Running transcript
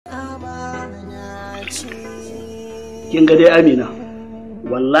kin ga dai Amina,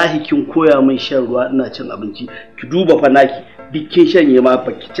 wallahi kin koya min shan ruwa ina cin abinci. Ki duba fa naki duk kin shanye ma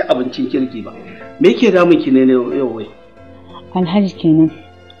ba ki ci abincin kirki ba. Me yake damun ki ne yau wai? Alhaji kenan.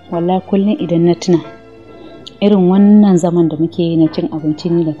 Wallahi kullum idan na tuna irin wannan zaman da muke yi na cin abinci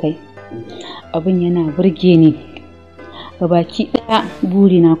ni da kai, abin yana burge ni. Gabaki ɗaya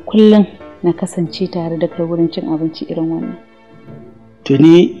burina kullum na kasance tare da kai wurin cin abinci irin wannan. To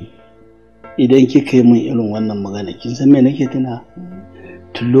ni idan kika yi min irin wannan magana kin san me nake tuna?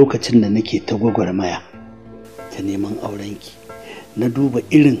 Tun lokacin da nake ta gwagwarmaya ta neman aurenki, na duba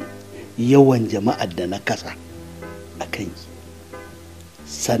irin yawan jama'ar da na kasa a kanki,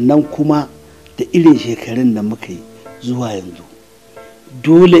 sannan kuma da irin shekarun da muka yi zuwa yanzu,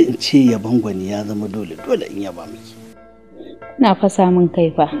 dole in ce yaban gwani ya zama dole in yaba miki. Na fasa min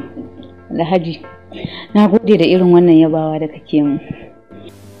kai fa Alhaji, na gode da irin wannan yabawa da kake mu.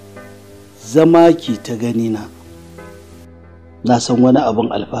 Zama ki ta gani na san wani abun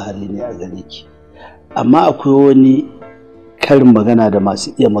alfahari ne a gare ki, amma akwai wani karin magana da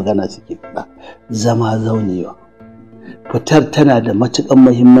masu iya magana suke faɗa, zama zaunewa. Fitar tana da matuƙar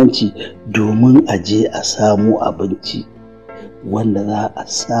muhimmanci domin a je a samu abinci wanda za a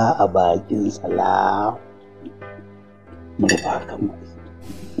sa a bakin salam.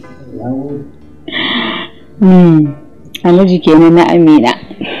 Alhaji kenan na Amina.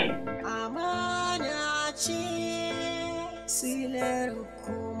 Amana ce silar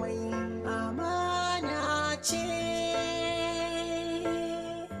komai, amana ce.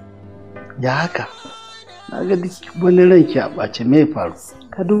 Ya haka? Na ga duk wani ranki a ɓace, me faru?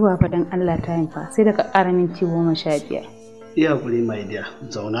 Ka duba fa dan Allah ta yin fa sai daga ƙara minti 15. Iya guri mai dia,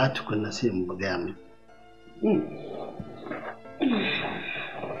 zauna tukunna sai mu gaya mai.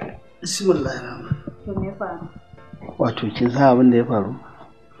 Bismillahirrahmanirrahim. To me faru? Wato kin san abin da ya faru?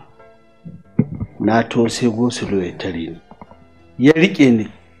 Na to sai gosulo ya tare ni. Ya rike ni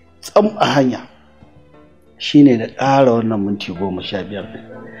tsam a hanya. Shine da ƙara wannan minti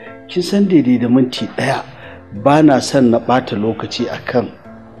 15. Kin san daidai da minti 1 ba na son na ɓata lokaci akan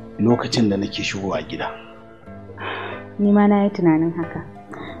lokacin da nake shigowa gida. Ni ma na yi tunanin haka.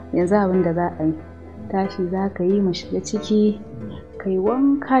 Yanzu abin da za a yi, tashi za ka yi mu shiga ciki, ka yi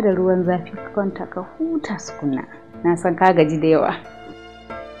wanka da ruwan zafi ka kwanta ka huta sukuna. Na san ka gaji da yawa.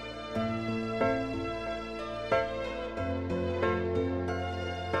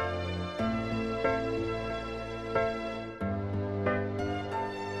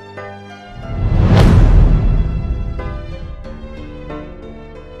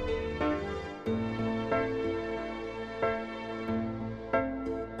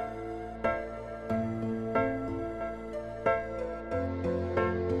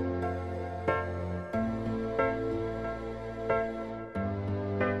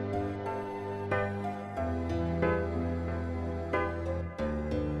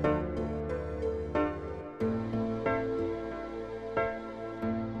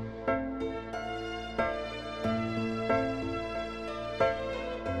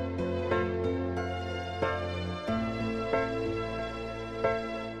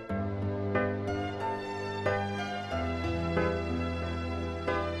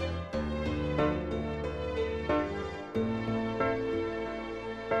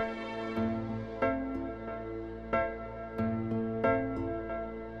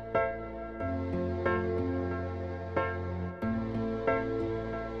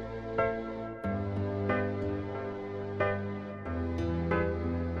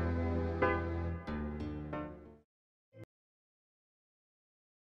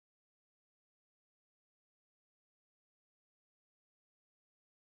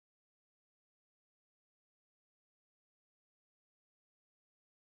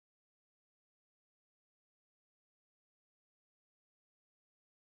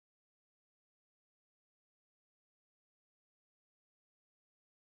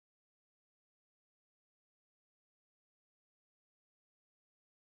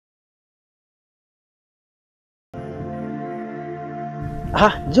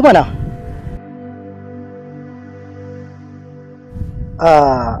 Jimana.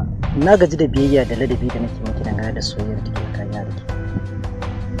 Na gaji da biyayya da ladabi da nake miki dangane da soyayyar da ke kanya da ke.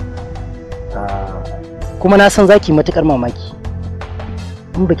 Kuma na san zaki matukar mamaki.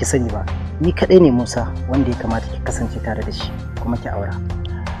 In baki sani ba, ni kadai ne Musa wanda ya kamata ki kasance tare da shi kuma ki aura.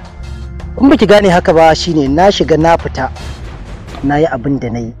 In baki gane haka ba shine na shiga na fita na yi abin da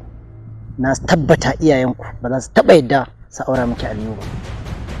na yi. Na tabbata iyayenku ba za su taba yadda su aura miki Aliyu ba.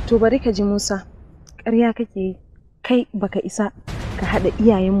 To bari ka ji Musa, ƙarya kake yi, kai baka isa ka haɗa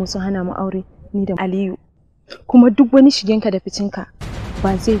iyayenmu sun hana mu aure ni da Aliyu. Kuma duk wani shigenka da ficinka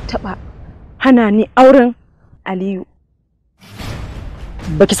ba zai taɓa hana ni auren Aliyu.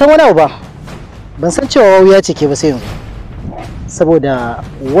 Baki san wani abu ba. Ban san cewa wuya ce ke ba sai yanzu. Saboda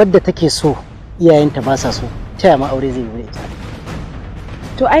wadda take so iyayenta ba sa so, ta yaya ma aure zai yi ita?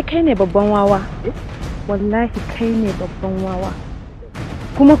 To ai kai ne babban wawa. Wallahi kai ne babban wawa.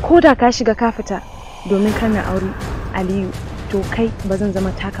 Kuma koda ka shiga ka fita domin kana aure Aliyu, to kai ba zan zama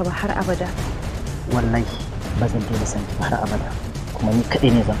taka ba har abada. Wallahi ba zan daina san ki har abada. Kuma ni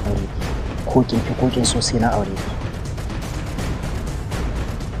kaɗai ne zan aure ki. Ko kin fi ko kin so sai na aure ki.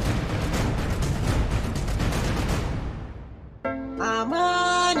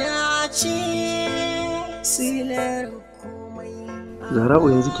 Amana ce silar komai. Zara'u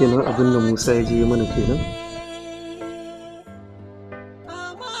yanzu kenan abin da Musa ya je mana kenan?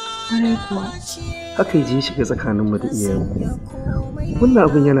 Haka ya je shiga tsakaninmu da iyayenmu. Wannan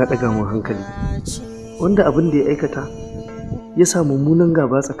abin yana ɗaga mu hankali. Wanda abin da ya aikata ya sa mummunan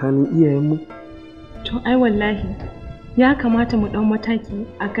gaba tsakanin iyayenmu. To ai wallahi ya kamata mu ɗau mataki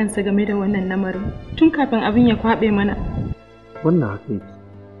a kansa game da wannan lamarin tun kafin abin ya kwaɓe mana. Wannan haka yake.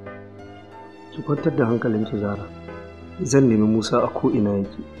 Ki kwantar da hankalinki Zara. Zan nemi Musa a ko'ina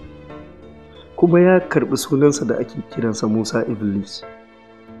yake. Kuma ya karɓi sunansa da ake kiransa Musa Iblis.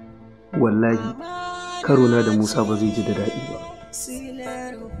 Wallahi karona da Musa ba zai ji da daɗi ba.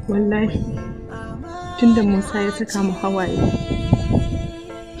 Wallahi tunda Musa ya saka mu hawaye,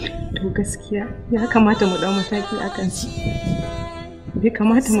 to gaskiya ya kamata mu ɗau mataki a kansa. Bai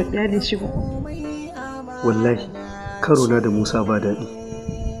kamata mu kyale shi ba. Wallahi karona da Musa ba daɗi.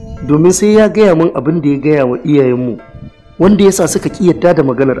 Domin sai ya gaya min abin da ya gaya wa iyayenmu, wanda ya sa suka ƙi yadda da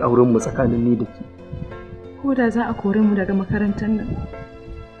maganar aurenmu tsakanin ni da ke. Ko da za a kore mu daga makarantar nan.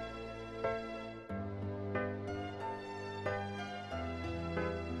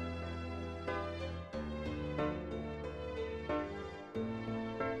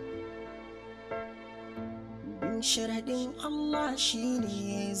 Sharaɗin Allah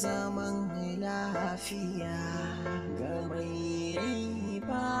shine zaman lafiya ga mai rai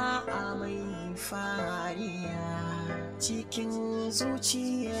ba a mai fariya cikin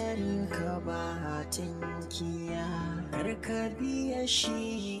zuciyar ka ba tankiya karka biya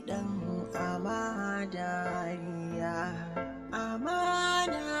shi dan amadariya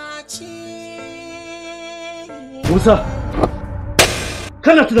amana ce. Musa,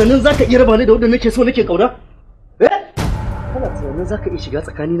 kana tunanin zaka iya raba ni da wanda nake so nake kauna? Kana tunanin za ka iya shiga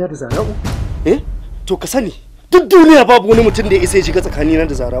tsakanina da Zara'u? To ka sani, duk duniya babu wani mutum da ya isa ya shiga tsakanina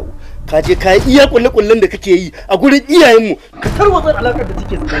da Zara'u. Ka je ka yi iya kulle-kullen da kake yi a gurin iyayenmu, ka tarwatsar alaƙar da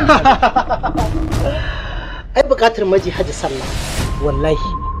take tsakanin. Ai buƙatar maji haji sallah. Wallahi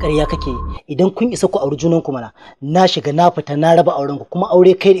ƙarya kake yi. Idan kun isa ku auri junan ku mana, na shiga na fita na raba auren ku, kuma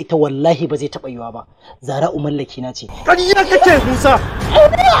aure kai da ita wallahi ba zai taɓa yiwa ba. Zara'u mallaki na ce. Ƙarya kake Musa.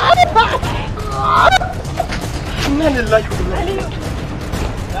 Inna lillahi wa inna ilaihi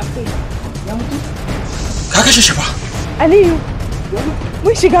raji'un. Ka kashe shi fa? Aliyu,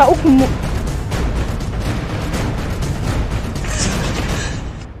 mun shiga ukun mu.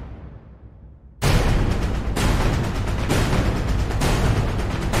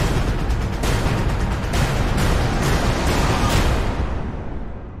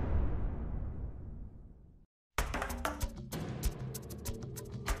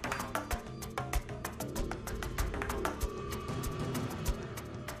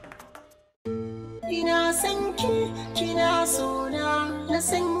 Ina san ki kina sona na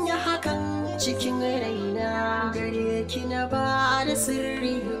sanya hakan cikin raina gare ki na ba da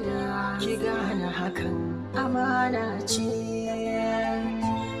sirri na ki gane hakan amana ce.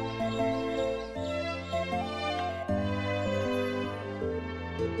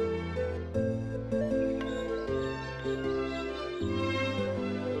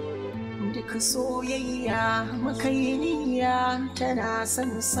 Soyayya makainiya tana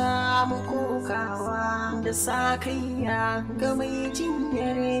son samu kokawa da sakayya ga mai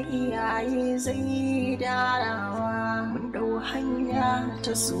jinyar iyaye zai darawa mun dau hanya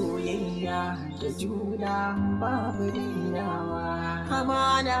ta soyayya da juna babu dainawa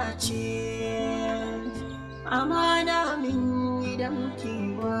amana ce amana min gidan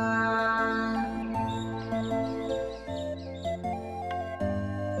kewa.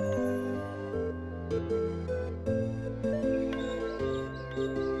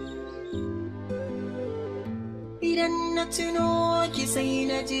 Idan na tuno ki sai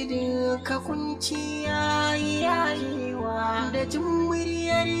na ji duka kunci yayewa da jin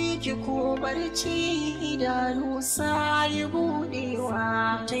muryar ki ko barci idanu sai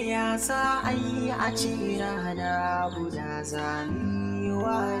budewa ta ya za a yi a ce rana guda zami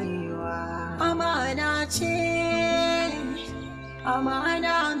wayewa amana ce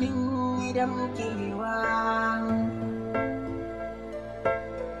amana min damkewa.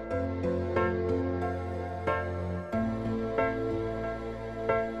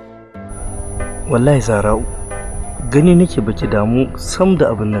 Wallahi Zara'u, gani nake baki damu sam da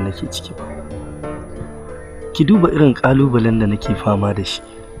abin da nake ciki ba. Ki duba irin ƙalubalen da nake fama da shi,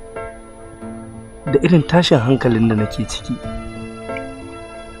 da irin tashin hankalin da nake ciki.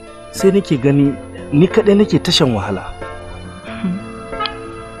 Sai nake gani ni kaɗai nake tashan wahala.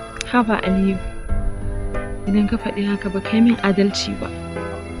 Haba Aliyu, idan ka faɗi haka ba kai min adalci ba.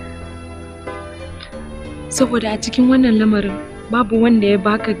 Saboda a cikin wannan lamarin babu wanda ya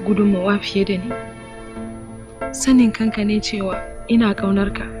baka gudunmawa fiye da ni. Sanin kanka ne cewa ina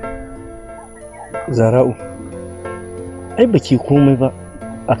ƙaunar ka. Zara'u, ai baki komai ba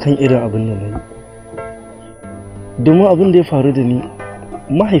akan irin abin da na yi. Domin abin da ya faru da ni,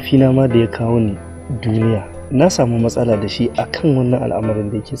 mahaifina ma da ya kawo ni duniya, na samu matsala da shi akan wannan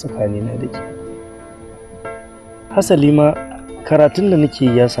al'amarin da yake tsakanina da ke. Hasali ma karatun da nake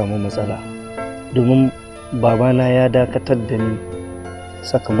ya samu matsala, domin babana ya dakatar da ni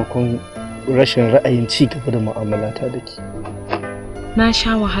sakamakon rashin ra'ayin ci gaba da mu'amalata da ke. Na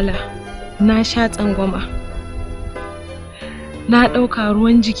sha wahala, na sha tsangwama, na ɗauka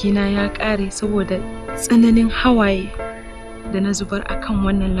ruwan jikina ya ƙare saboda tsananin hawaye da na zubar akan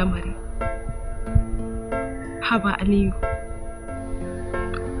wannan lamari. Haba Aliyu,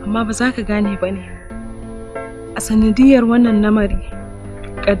 amma ba za ka gane ba ne, a sanadiyar wannan lamari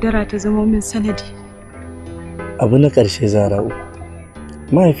ƙaddara ta zama min sanadi. Abu na ƙarshe Zara'u,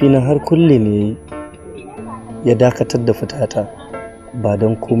 mahaifina har kulle ne ya dakatar da fitata, ba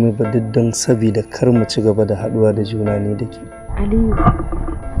don komai ba duk don sabida kar mu ci gaba da haɗuwa da juna ne da ke. Aliyu,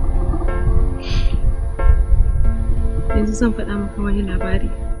 yanzu zan faɗa maka wani labari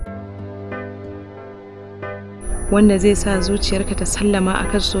wanda zai sa zuciyarka ta sallama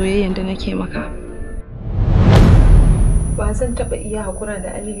akan soyayyen da nake maka. Ba zan taɓa iya haƙura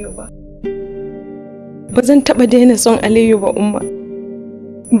da Aliyu ba. Ba zan taɓa daina son Aliyu ba, Umma.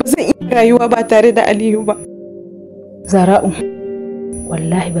 Ba zan iya rayuwa ba tare da Aliyu ba. Zara'u,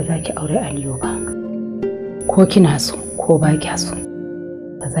 wallahi ba za ki aure Aliyu ba. Ko kina so ko ba kya so,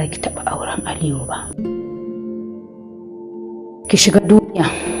 ba za ki taɓa auren Aliyu ba. Ki shiga duniya,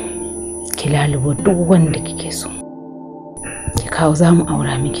 ki lalubo duk wanda kike so. Ki kawo za mu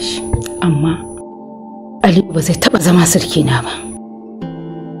aura miki shi. Amma Aliyu ba zai taɓa zama sarkina ba.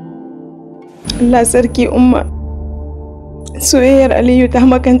 Allah sarki Umma, soyayyar Aliyu ta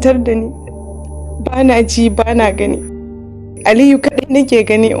makantar da ni. Ba na ji ba na gani. Aliyu kaɗai nake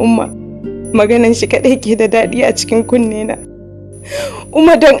gani, Umma. Maganan shi kaɗai ke da daɗi a cikin kunnena.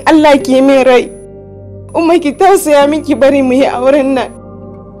 Umma, don Allah ki min rai. Umma, ki tausaya miki bari mu yi auren nan.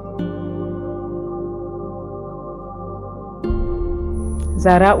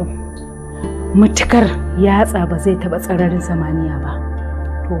 Zara'u, mutukar yatsa ba zai taɓa tsararin samaniya ba,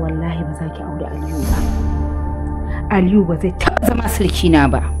 to wallahi ba za ki aure Aliyu ba. Aliyu ba zai taɓa zama sarkina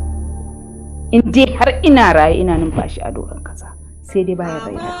ba. In dai har ina raye ina numfashi a doron kasa, sai dai bayan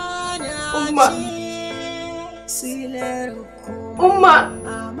raina. Umma! Umma!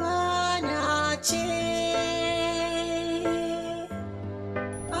 Amana ce,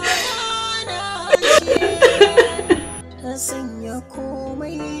 ta sanya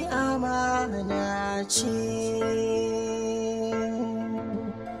komai amana ce.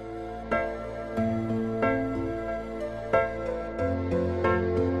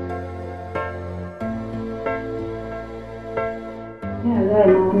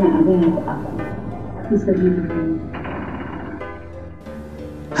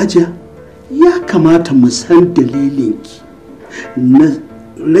 Hajiya, ya kamata mu san dalilinki na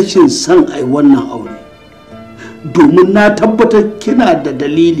rashin son ai wannan aure, domin na tabbatar kina da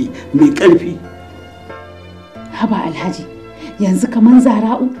dalili mai ƙarfi. Haba Alhaji, yanzu kaman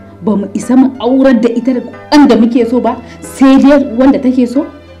Zara'u ba mu isa mu aurar da ita da wanda muke so ba, sai dai wanda take so?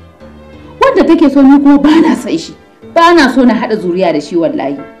 Wanda take so ni kuma ba na son shi, ba na so na haɗa zuriya da shi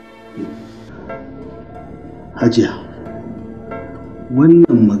wallahi. Hajiya,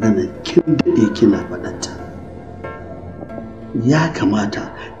 wannan magana kin daɗe kina faɗanta. Ya kamata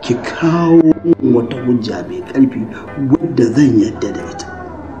ki kawo wata hujja mai ƙarfi wadda zan yadda da ita.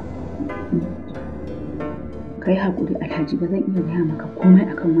 Kai haƙuri Alhaji, ba zan iya gaya maka komai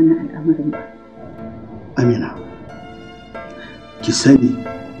akan wannan al'amarin ba. Amina, ki sani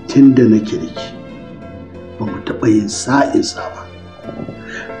tun da nake da ki ba mu taɓa yin sa'insa ba.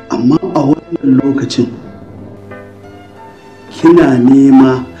 Amma a wannan lokacin kina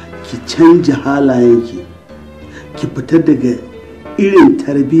nema ki canja halayenki, ki fita daga irin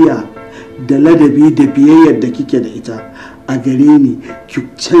tarbiyya da ladabi da biyayyar da kike da ita a gare ni ki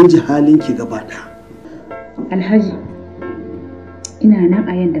canja halinki gaba ɗaya. Alhaji, ina nan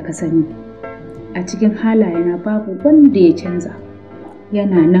a yanda ka sani, a cikin halayena babu wanda ya canza,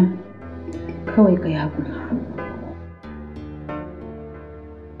 yana nan, kawai ka yi haƙuri.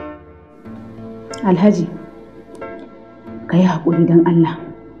 Alhaji, ka yi haƙuri don Allah,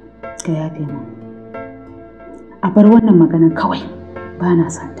 ka yafe mu. A bar wannan maganar kawai, ba na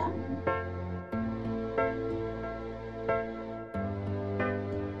son ta.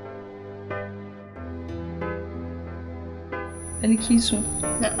 Alkisu.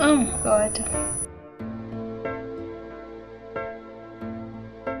 Na'am, kawata.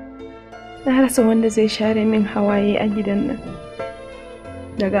 Na rasa wanda zai share min hawaye a gidan nan.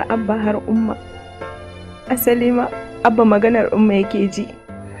 Daga Abba har Umma. Asali ma Abba maganar Umma yake ji.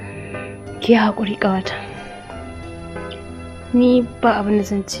 Ki haƙuri kawata. Ni ba abin da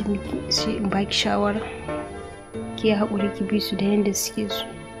zan ce miki sai in baki shawara. Ki haƙuri ki bi su da yanda suke so.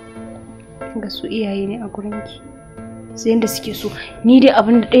 Ga su iyaye ne a gurinki. Sai yanda suke so. Ni dai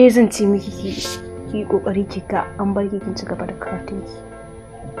abin da ɗaya zan ce miki ki kokari ki ga an bar ki kin ci gaba da karatunki.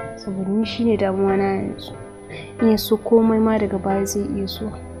 Saboda ni shine damuwa na yanzu. In ya so komai ma daga baya zai iya so.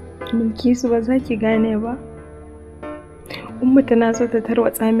 Bilkisu ba za ki gane ba. Umma tana so ta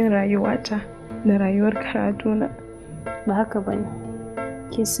tarwatsa min rayuwata da rayuwar karatuna. Ba haka bane.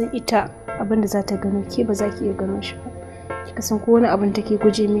 Kin san ita abin da za ta gano ke ba za ki iya gano shi ba. Kika san ko wani abin take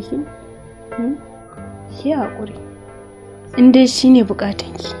guje miki? Ki haƙuri. In dai shine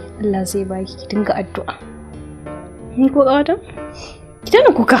bukatanki, Allah zai baki, ki dinga addu'a. Ni ko kawata? Ki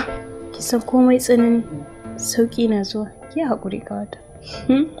tana kuka. Ki san komai tsanani, sauki na zuwa. Ki haƙuri kawata.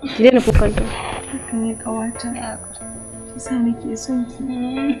 Ki daina kukan to. Haka ne kawata. Ki haƙuri. Ki sa nake son ki.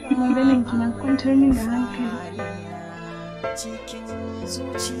 Maganin ki na kwantar min da hankali. Cikin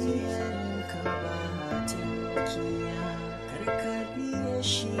zuciyarka ba tinkiya, karkabiya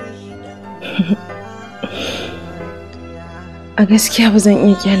shi dan A gaskiya ba zan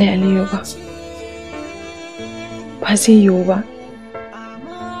iya kyale Aliyu ba. Ba zai yiwu ba.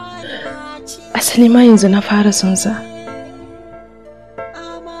 Asali ma yanzu na fara son sa.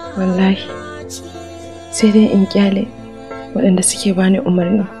 Wallahi. Sai dai in kyale waɗanda suke bani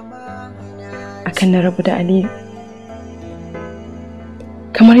umarni akan na rabu da Aliyu.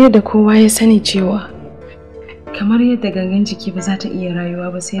 Kamar yadda kowa ya sani cewa kamar yadda gangan jiki ba za ta iya rayuwa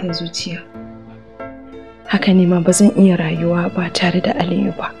ba sai da zuciya. Haka ne ma ba zan iya rayuwa ba tare da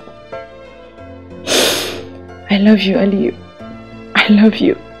Aliyu ba. I love you, Aliyu. I love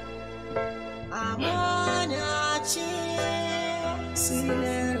you. Amana ce,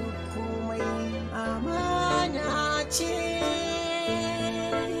 silar komai. Amana ce.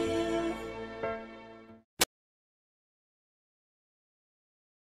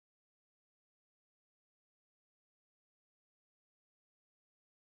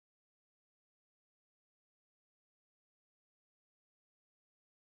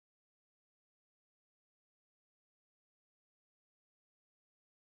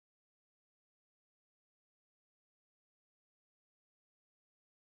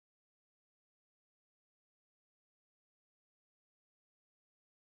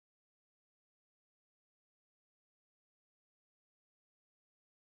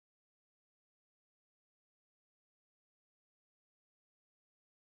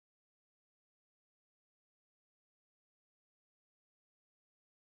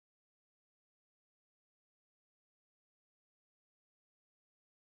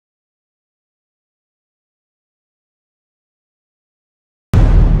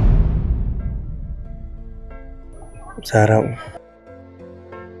 Zara'u,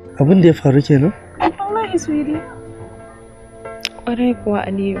 abin da ya faru kenan? Wallahi sweetie. Ƙwarai kuwa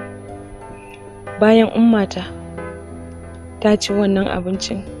Aliyu. Bayan ummata ta ci wannan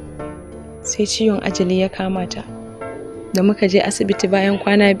abincin sai ciwon ajali ya kama ta. Da muka je asibiti bayan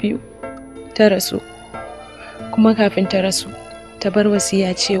kwana 2 ta rasu. Kuma kafin ta rasu ta bar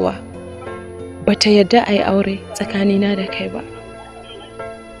wasiya cewa bata yadda a yi aure tsakanina da kai ba.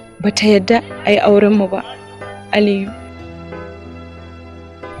 Bata yadda a yi aurenmu ba. Aliyu.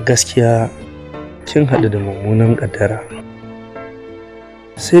 Gaskiya kin haɗu da mummunan ƙaddara.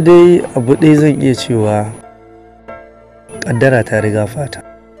 Sai dai abu ɗaya zan iya cewa ƙaddara ta riga fata.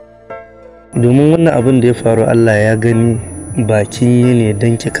 Domin wannan abin da ya faru Allah ya gani ba kin yi ne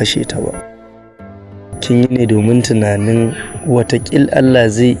don ki kashe ta ba. Kin yi ne domin tunanin watakil Allah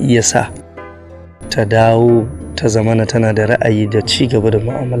zai iya sa ta dawo ta zamana tana da ra'ayi da ci gaba da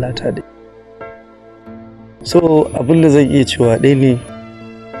mu'amala ta da. So abin da zan iya cewa ɗaya ne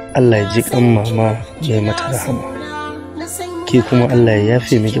Allah ya ji kan mama ya yi mata rahama. Ke kuma Allah ya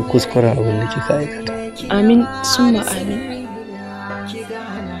yafe miki kuskuren abin da kika aikata. Amin summa amin.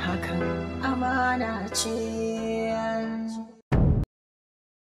 hakan amana ce.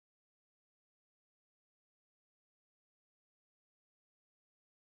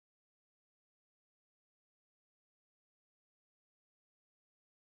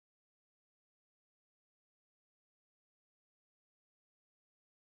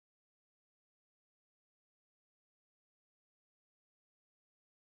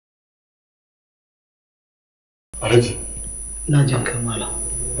 Alhaji, na jin kamala.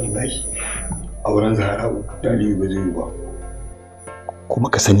 wallahi auren Zahra'u da Aliyu ba zai yi ba. Kuma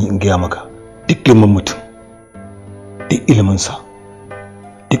ka sani in gaya maka duk girman mutum, duk iliminsa,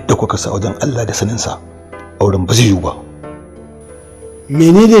 duk da kuka sa wajen Allah da saninsa, auren ba zai yi ba.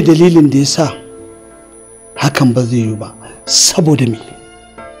 Menene dalilin da ya sa hakan ba zai yi ba? Saboda me?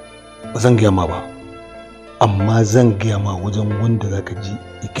 Ba zan gaya ma ba, amma zan gaya ma wajen wanda za ka ji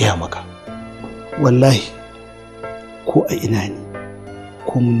ya gaya maka. Wallahi ko a ina ne,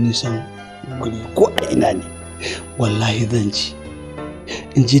 ko mun nisan guri, ko a ina ne, wallahi zan ci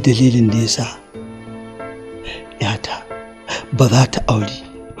in ji dalilin da ya sa yata ba za ta aure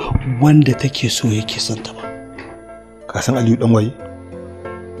wanda take so yake son ta ba. Ka san Aliyu dan waye?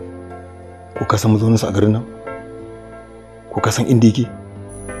 Ko ka san mazauninsa a garin nan? Ko ka san inda yake?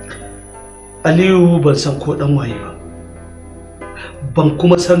 Aliyu ban san ko dan waye ba, ban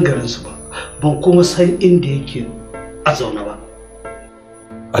kuma san garinsu ba, ban kuma san inda yake a zaune ba.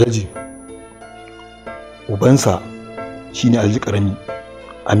 Alhaji, ubansa shine Alhaji Karami,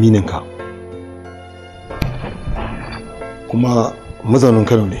 amininka, kuma mazaunin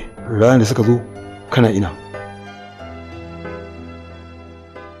Kano ne. Ranar da suka zo kana ina?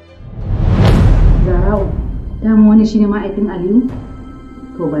 Zara'u, dama wani shine ma'aifin Aliyu?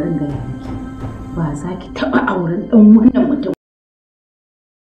 To bari in gaya miki, ba za ki taɓa auren ɗan wannan mutum.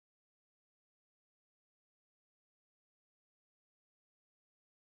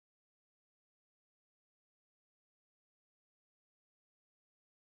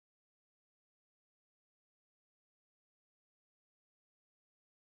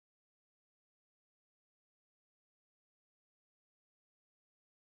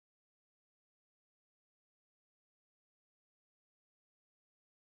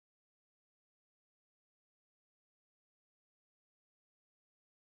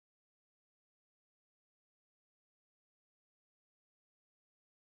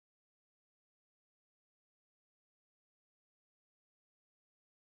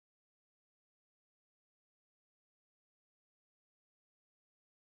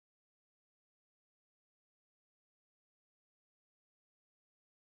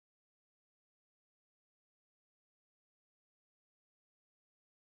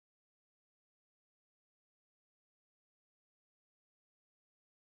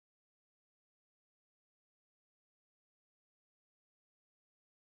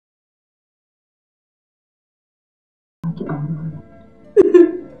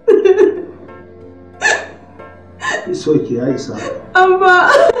 Soki ya isa. Amma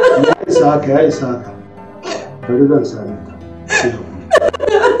Ya isa haka, ya isa haka. Bari zan sami ta.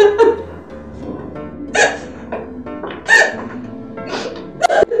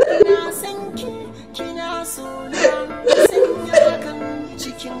 Ina san ki, kina so na, sanya hakan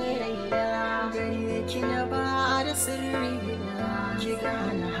cikin raina. Gare ki na ba da sirri na, ki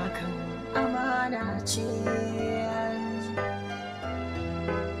gane hakan amana ce.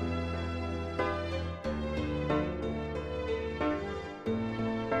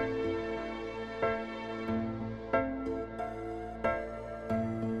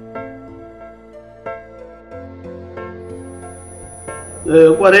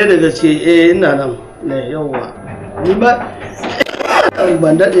 Kwarai da gaske, ina nan ne, yawwa. Ni ba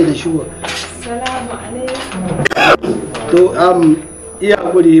ban daɗe da shigo. salamu alaikum. To iya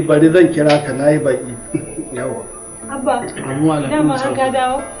guri, bari zan kira ka, nayi baki. Yawwa. Abba, dama an ka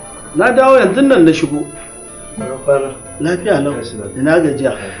dawo? Na dawo yanzu nan na shigo. Lafiya lau. Ina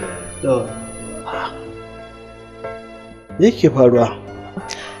gajiya. Yawa. Me yake faruwa?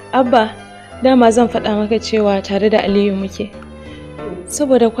 Abba, dama zan faɗa maka cewa tare da Aliyu muke.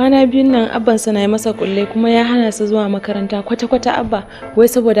 Saboda kwana biyun nan abbansa na yi masa kulle kuma ya hana su zuwa makaranta kwata-kwata Abba, wai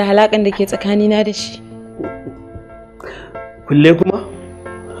saboda halakan da ke tsakanina da shi. Kulle kuma?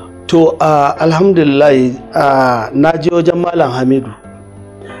 To alhamdulillah na je wajen Malam Hamidu.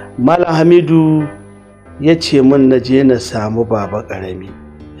 Malam Hamidu ya ce min na je na samu baba ƙarami.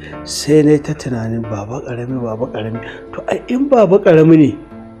 Sai na ta tunanin baba ƙarami. To ai in baba ƙarami ne,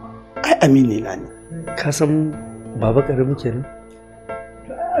 ai amini na ne. Ka san baba ƙarami kenan?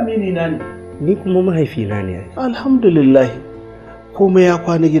 Amini na ne. Ni kuma mahaifina ne. Alhamdulillah komai ya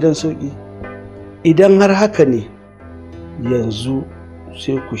kwana gidan sauki. Idan har haka ne yanzu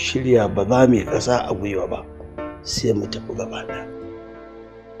sai ku shirya ba za mu yi ƙasa a gwiwa ba, sai mu tafi gaba ɗaya.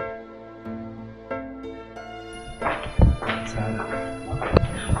 Sara,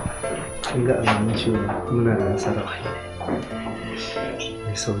 kin ga alamun cewa muna da nasara.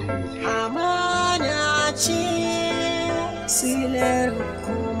 Mai sauri ne. Amana ce silar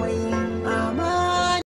ku.